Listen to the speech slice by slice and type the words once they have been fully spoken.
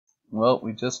Well,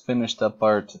 we just finished up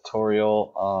our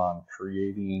tutorial on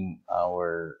creating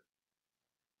our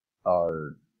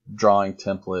drawing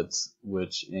templates,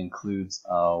 which includes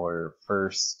our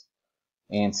first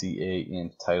ANSI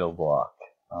A-INT title block.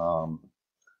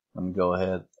 Let me go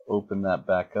ahead, open that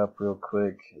back up real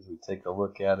quick as we take a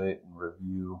look at it and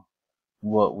review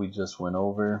what we just went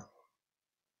over.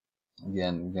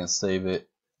 Again, you're going to save it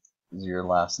as your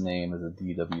last name as a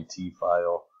DWT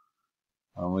file.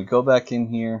 We go back in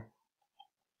here.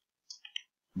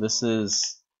 This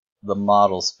is the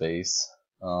model space.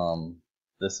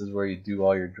 This is where you do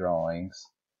all your drawings.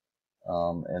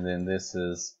 And then this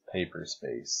is paper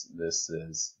space. This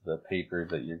is the paper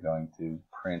that you're going to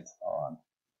print on.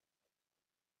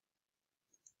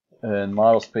 And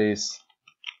model space,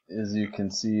 as you can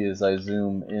see as I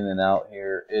zoom in and out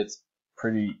here, it's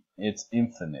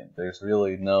infinite. There's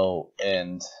really no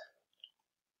end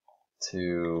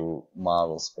to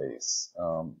model space.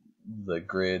 The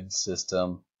grid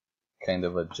system kind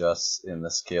of adjusts in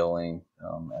the scaling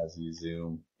as you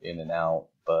zoom in and out,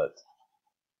 but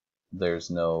there's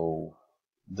no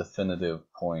definitive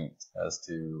point as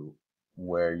to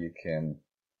where you can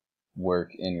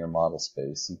work in your model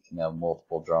space. You can have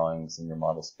multiple drawings in your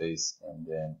model space and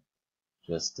then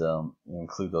just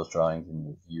include those drawings in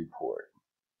your viewport.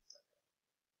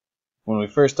 When we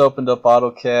first opened up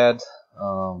AutoCAD,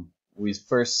 we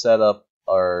first set up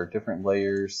our different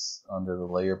layers under the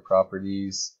layer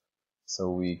properties. So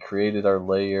we created our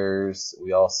layers.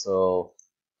 We also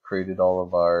created all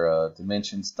of our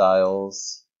dimension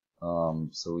styles.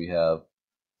 So we have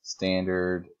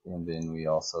standard, and then we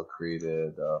also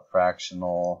created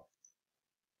fractional,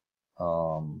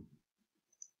 and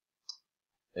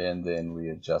then we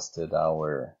adjusted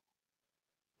our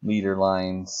meter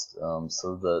lines.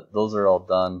 So those are all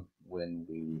done when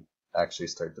we actually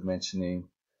start dimensioning.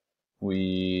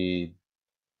 We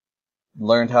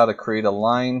learned how to create a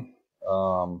line.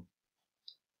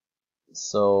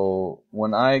 So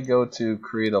when I go to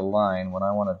create a line, when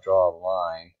I want to draw a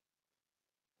line,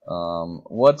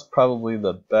 what's probably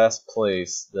the best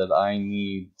place that I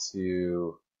need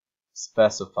to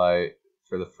specify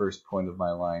for the first point of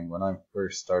my line when I'm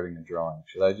first starting a drawing?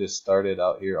 Should I just start it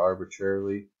out here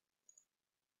arbitrarily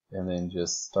and then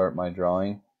just start my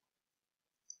drawing?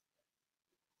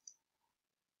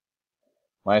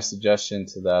 My suggestion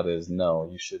to that is no.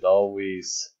 You should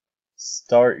always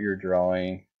start your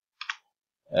drawing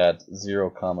at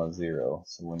 0, 0.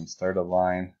 So when you start a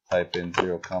line, type in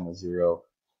 0, 0,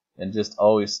 and just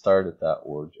always start at that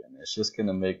origin. It's just going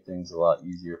to make things a lot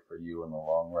easier for you in the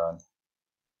long run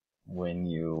when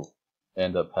you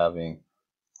end up having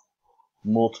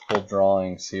multiple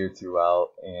drawings here throughout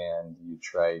and you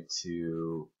try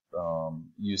to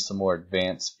use some more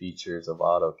advanced features of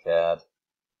AutoCAD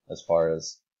as far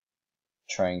as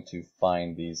trying to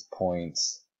find these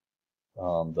points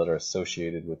that are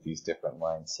associated with these different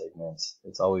line segments.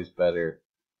 It's always better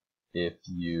if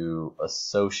you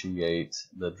associate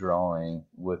the drawing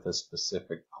with a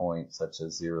specific point, such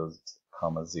as 0,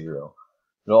 0.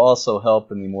 It'll also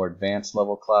help in the more advanced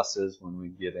level classes when we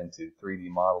get into 3D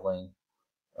modeling,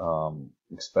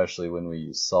 especially when we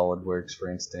use SolidWorks, for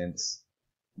instance.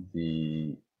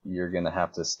 You're going to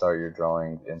have to start your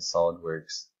drawing in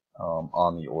SolidWorks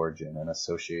on the origin and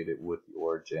associate it with the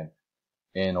origin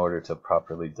in order to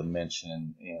properly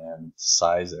dimension and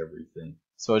size everything.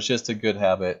 So it's just a good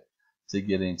habit to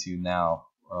get into now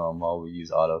while we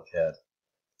use AutoCAD,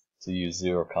 to use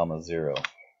 0, 0.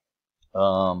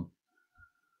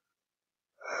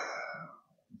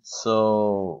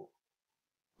 So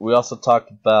we also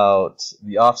talked about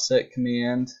the offset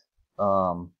command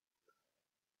and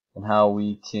how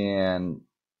we can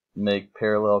make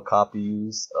parallel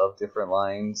copies of different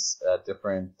lines at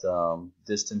different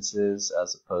distances,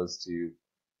 as opposed to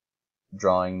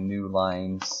drawing new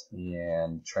lines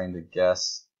and trying to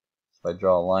guess. If I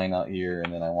draw a line out here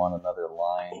and then I want another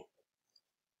line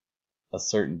a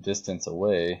certain distance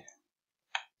away,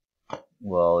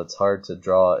 well, it's hard to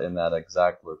draw in that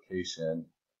exact location.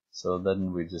 So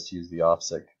then we just use the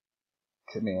offset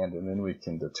command, and then we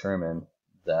can determine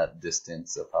that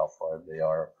distance of how far they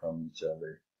are from each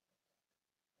other.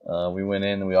 We went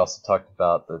in and we also talked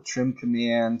about the trim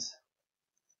command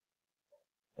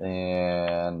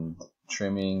and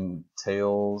trimming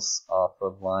tails off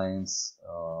of lines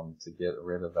to get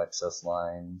rid of excess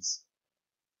lines,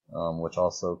 which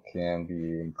also can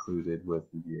be included with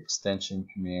the extension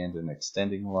command and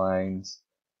extending lines.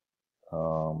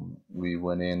 We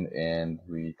went in and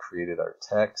we created our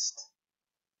text.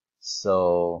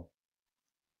 So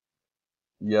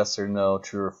yes or no,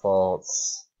 true or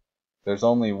false, there's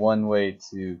only one way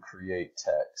to create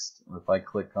text. If I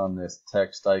click on this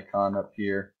text icon up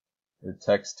here, the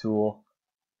text tool,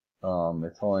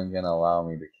 it's only going to allow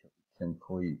me to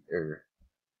complete or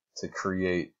to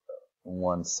create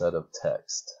one set of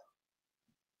text.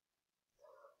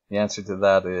 The answer to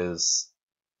that is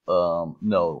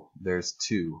no, there's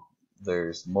two.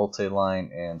 There's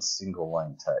multi-line and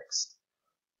single-line text.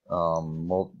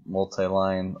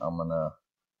 Multi-line, I'm going to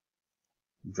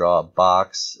draw a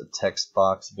box, a text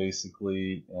box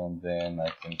basically, and then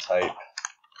I can type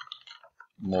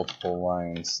multiple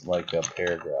lines like a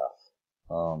paragraph.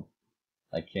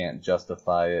 I can't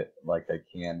justify it like I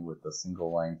can with a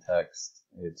single line text.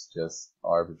 It's just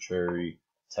arbitrary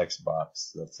text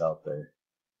box that's out there.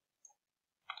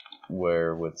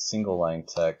 Where with single line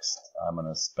text, I'm going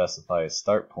to specify a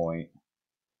start point.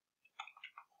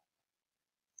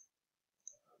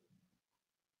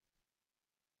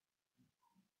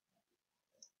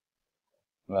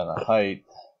 And a height,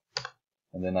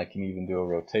 and then I can even do a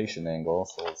rotation angle,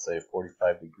 so let's say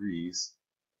 45 degrees,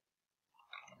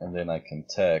 and then I can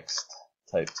type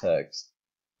text,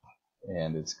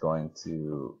 and it's going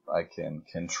to, I can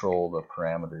control the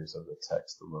parameters of the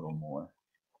text a little more.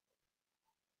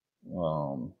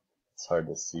 It's hard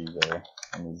to see there.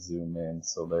 Let me zoom in.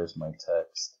 So there's my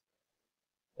text,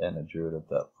 and I drew it at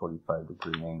that 45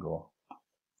 degree angle.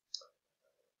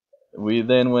 We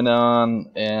then went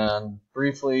on and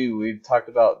briefly we talked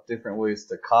about different ways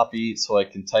to copy. So I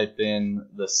can type in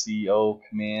the CO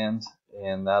command,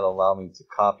 and that allow me to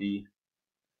copy.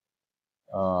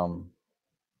 Or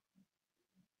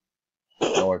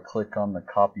click on the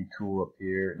copy tool up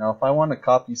here. Now if I want to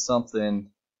copy something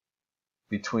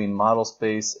between model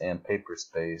space and paper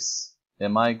space,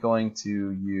 am I going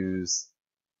to use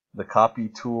the copy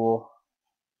tool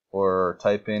or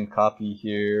type in copy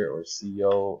here or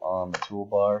CO on the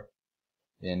toolbar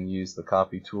and use the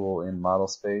copy tool in model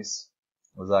space?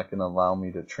 Was that going to allow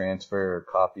me to transfer or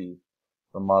copy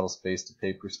from model space to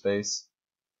paper space?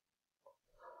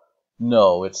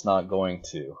 No, it's not going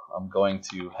to. I'm going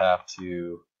to have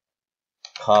to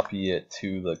copy it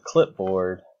to the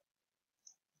clipboard,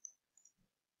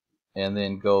 and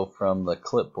then go from the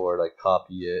clipboard, I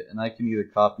copy it, and I can either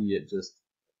copy it just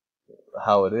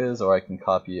how it is, or I can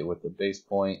copy it with the base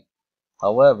point.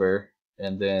 However,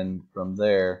 and then from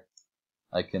there,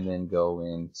 I can then go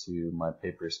into my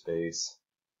paper space,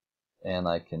 and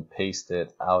I can paste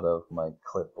it out of my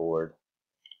clipboard,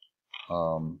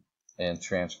 and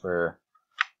transfer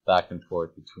back and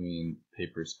forth between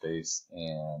paper space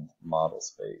and model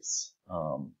space.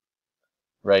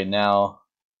 Right now,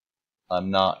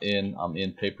 I'm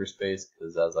in paper space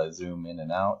because as I zoom in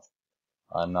and out,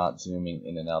 I'm not zooming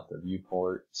in and out the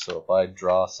viewport. So if I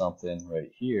draw something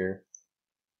right here,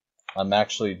 I'm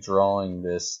actually drawing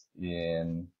this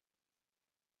in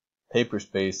paper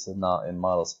space and not in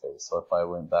model space. So if I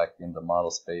went back into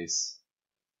model space,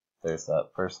 there's that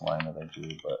first line that I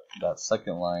drew, but that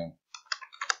second line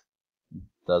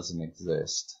doesn't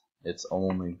exist. It's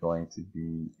only going to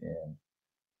be in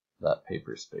that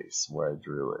paper space where I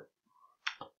drew it.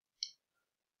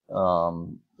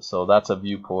 So that's a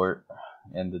viewport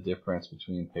and the difference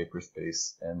between paper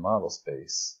space and model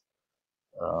space.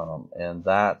 And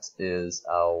that is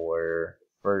our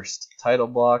first title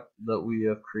block that we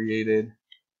have created.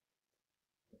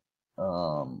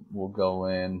 We'll go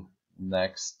in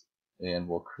next and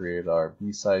we'll create our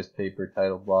B-size paper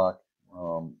title block.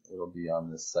 It'll be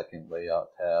on this second layout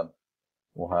tab.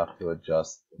 We'll have to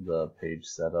adjust the page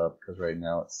setup because right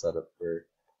now it's set up for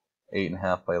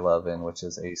 8.5 by 11, which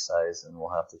is A size, and we'll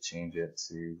have to change it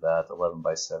to that 11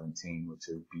 by 17, which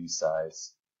is B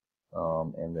size,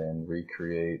 and then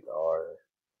recreate our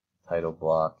title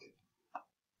block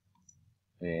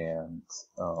and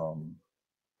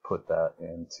put that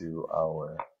into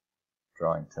our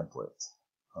drawing template.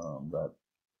 That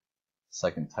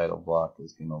second title block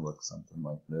is going to look something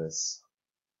like this.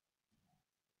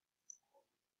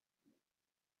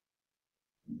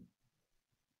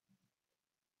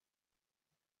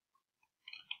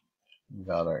 We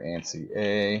got our ANSI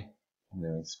A, and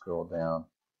then we scroll down.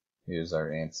 Here's our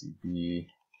ANSI B,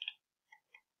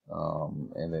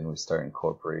 and then we start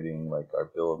incorporating like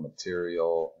our bill of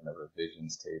material and a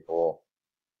revisions table.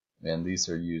 And these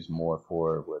are used more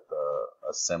for with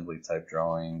assembly type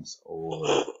drawings,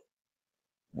 or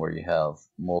where you have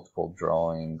multiple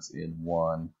drawings in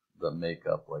one that make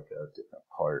up like a different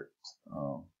part,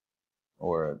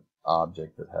 or an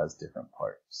object that has different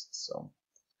parts. So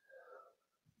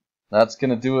that's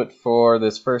going to do it for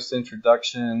this first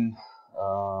introduction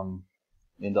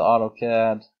into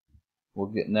AutoCAD. We'll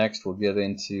get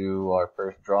into our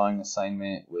first drawing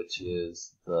assignment, which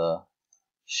is the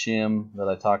shim that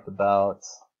I talked about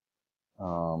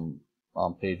on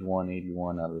page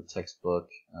 181 out of the textbook,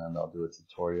 and I'll do a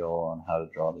tutorial on how to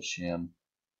draw the shim,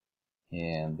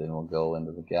 and then we'll go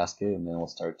into the gasket, and then we'll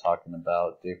start talking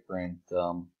about different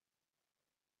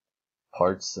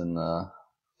parts and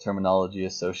terminology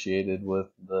associated with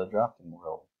the drafting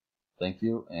world. Thank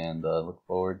you, and look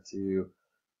forward to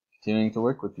continuing to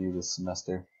work with you this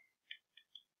semester.